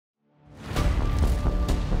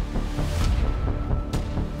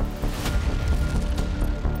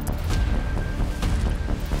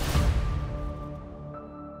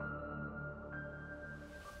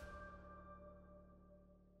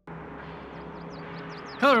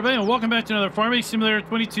Hello everybody and welcome back to another Farming Simulator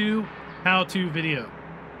 22 how-to video.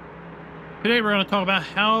 Today we're going to talk about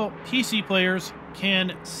how PC players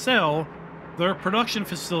can sell their production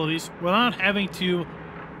facilities without having to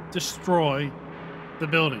destroy the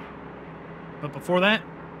building. But before that,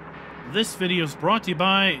 this video is brought to you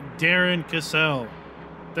by Darren Cassell.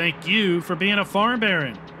 Thank you for being a farm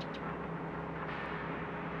baron.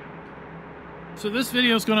 So this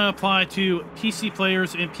video is going to apply to PC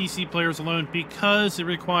players and PC players alone because it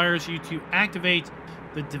requires you to activate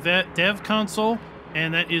the dev console,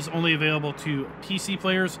 and that is only available to PC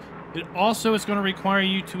players. It also is going to require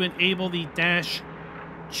you to enable the dash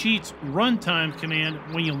cheats runtime command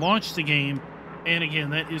when you launch the game, and again,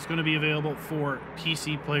 that is going to be available for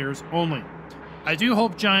PC players only. I do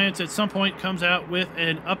hope Giants at some point comes out with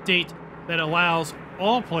an update that allows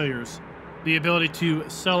all players the ability to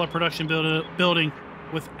sell a production building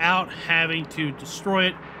without having to destroy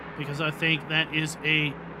it, because I think that is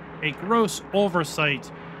a gross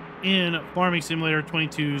oversight in Farming Simulator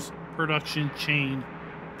 22's production chain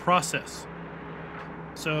process.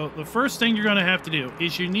 So the first thing you're going to have to do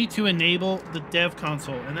is you need to enable the dev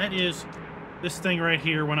console, and that is this thing right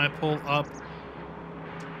here when I pull up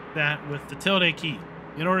that with the tilde key.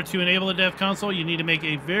 In order to enable the dev console, you need to make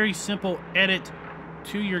a very simple edit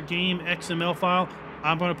to your game XML file.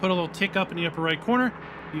 I'm going to put a little tick up in the upper right corner.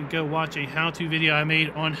 You can go watch a how-to video I made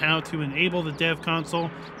on how to enable the dev console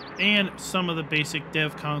and some of the basic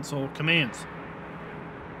dev console commands.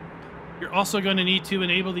 You're also going to need to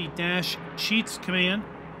enable the dash cheats command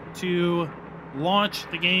to launch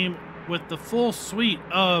the game with the full suite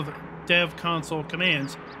of dev console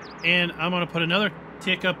commands. And I'm going to put another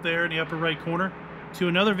tick up there in the upper right corner to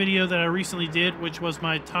another video that I recently did, which was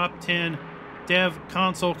my top 10 dev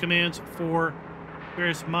console commands for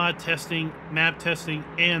various mod testing, map testing,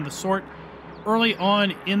 and the sort. Early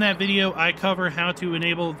on in that video, I cover how to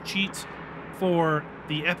enable cheats for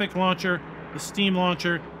the Epic launcher, the Steam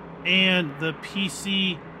launcher, and the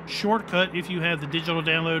PC shortcut if you have the digital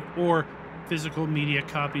download or physical media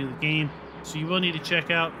copy of the game. So you will need to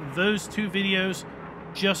check out those two videos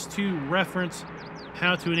just to reference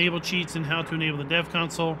how to enable cheats and how to enable the dev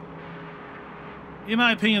console. In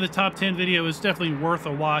my opinion, the top 10 video is definitely worth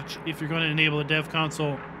a watch if you're going to enable the dev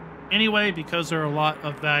console anyway, because there are a lot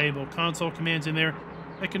of valuable console commands in there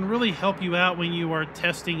that can really help you out when you are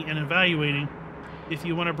testing and evaluating if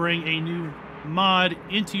you want to bring a new mod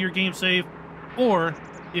into your game save, or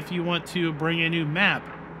if you want to bring a new map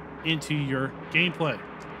into your gameplay.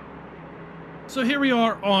 So here we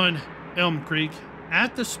are on Elm Creek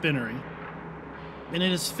at the Spinnery. And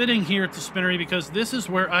it is fitting here at the Spinnery because this is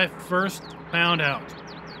where I first found out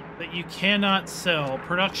that you cannot sell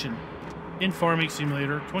production in Farming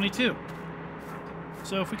Simulator 22.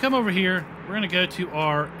 So if we come over here, we're going to go to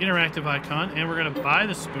our interactive icon and we're going to buy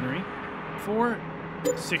the Spinnery for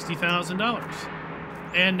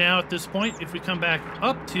 $60,000. And now at this point, if we come back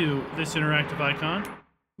up to this interactive icon,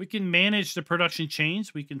 we can manage the production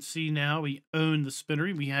chains. We can see now we own the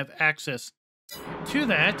Spinnery. We have access to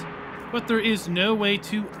that. But there is no way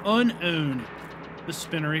to unown the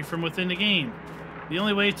Spinnery from within the game. The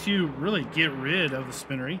only way to really get rid of the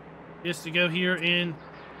Spinnery is to go here and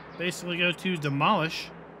basically go to Demolish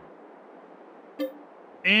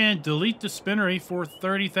and delete the Spinnery for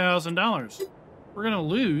 $30,000. We're going to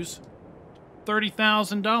lose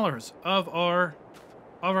 $30,000 of our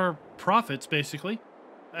profits, basically,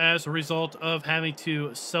 as a result of having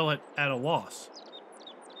to sell it at a loss.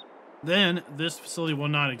 Then this facility will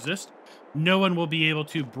not exist. No one will be able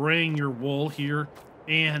to bring your wool here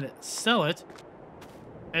and sell it.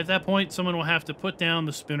 At that point, someone will have to put down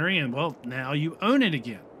the Spinnery and, well, now you own it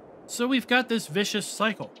again. So we've got this vicious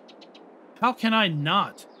cycle. How can I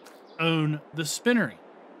not own the Spinnery?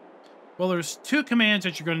 Well, there's two commands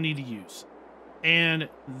that you're going to need to use. And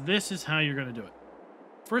this is how you're going to do it.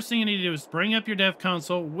 First thing you need to do is bring up your dev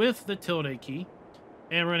console with the tilde key.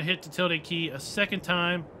 And we're going to hit the tilde key a second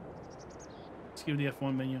time. Let's give the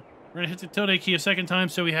F1 menu. We're going to hit the tilde key a second time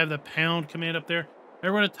so we have the pound command up there.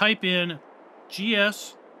 And we're going to type in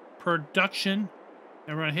GS production,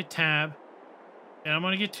 and we're going to hit tab. And I'm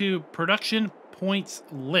going to get to production points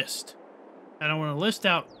list. And I want to list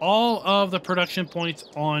out all of the production points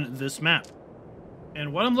on this map.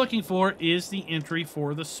 And what I'm looking for is the entry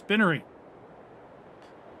for the Spinnery.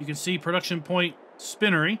 You can see production point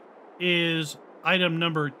Spinnery is item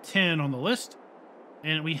number 10 on the list.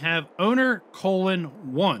 And we have owner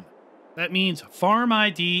 :1. That means farm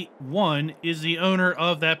ID 1 is the owner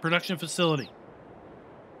of that production facility.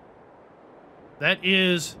 That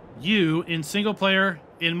is you in single player.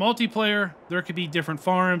 In multiplayer, there could be different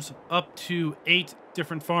farms, up to 8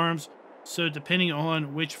 different farms. So depending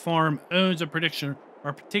on which farm owns a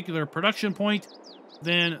particular production point,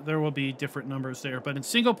 then there will be different numbers there. But in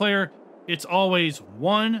single player, it's always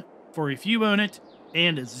 1 for if you own it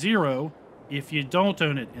and 0 if you don't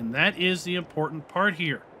own it. And that is the important part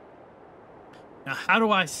here. Now, how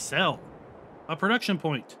do I sell a production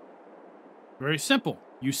point? Very simple.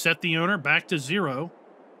 You set the owner back to 0,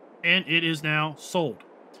 and it is now sold.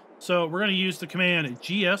 So we're going to use the command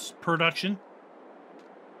gs production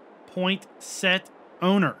point set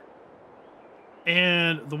owner.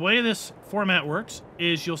 And the way this format works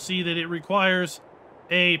is you'll see that it requires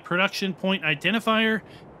a production point identifier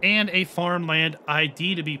and a farmland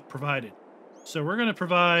ID to be provided. So we're going to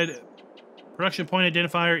provide production point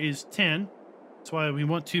identifier is 10. That's why we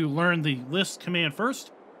want to learn the list command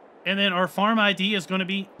first. And then our farm ID is going to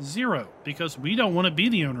be 0 because we don't want to be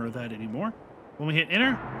the owner of that anymore. When we hit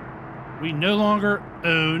enter, we no longer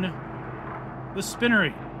own the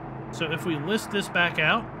spinnery. So if we list this back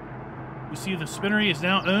out, we see the spinnery is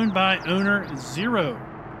now owned by owner 0.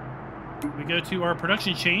 We go to our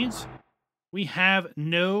production chains. We have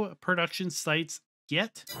no production sites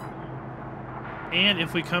yet. And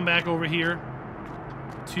if we come back over here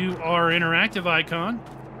to our interactive icon,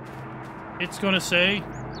 it's going to say,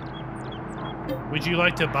 would you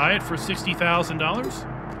like to buy it for $60,000?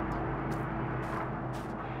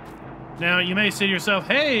 Now, you may say to yourself,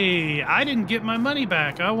 hey, I didn't get my money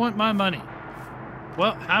back. I want my money.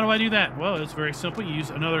 Well, how do I do that? Well, it's very simple. You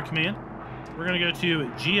use another command. We're going to go to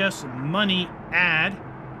gs money add,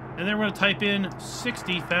 and then we're going to type in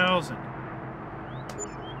 60,000.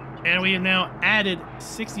 And we have now added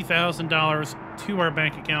 $60,000 to our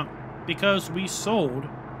bank account because we sold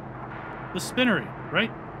the spinnery,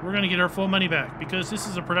 right? We're going to get our full money back because this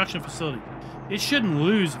is a production facility. It shouldn't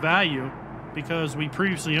lose value because we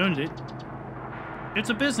previously owned it. It's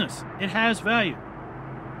a business. It has value.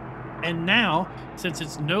 And now, since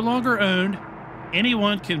it's no longer owned,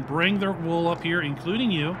 anyone can bring their wool up here,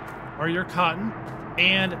 including you, or your cotton,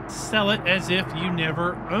 and sell it as if you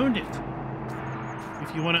never owned it.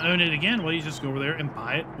 If you want to own it again, well, you just go over there and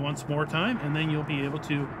buy it once more time, and then you'll be able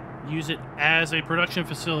to use it as a production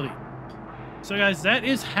facility. So guys, that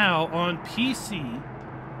is how on PC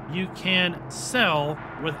you can sell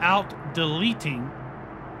without deleting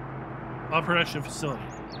a production facility.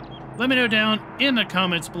 Let me know down in the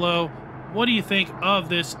comments below, what do you think of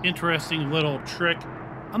this interesting little trick?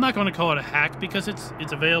 I'm not going to call it a hack because it's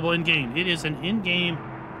available in-game. It is an in-game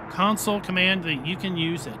console command that you can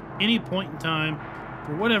use at any point in time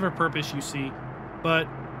for whatever purpose you see. But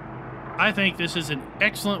I think this is an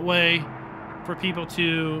excellent way for people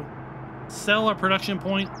to sell a production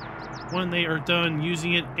point when they are done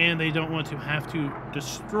using it and they don't want to have to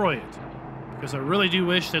destroy it. Because I really do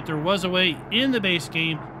wish that there was a way in the base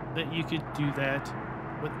game that you could do that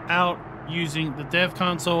without using the dev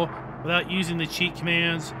console, without using the cheat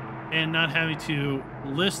commands, and not having to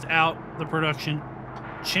list out the production,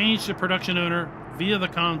 change the production owner via the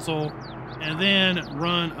console, and then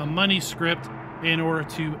run a money script in order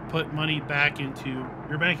to put money back into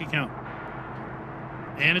your bank account.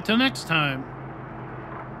 And until next time,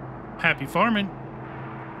 happy farming.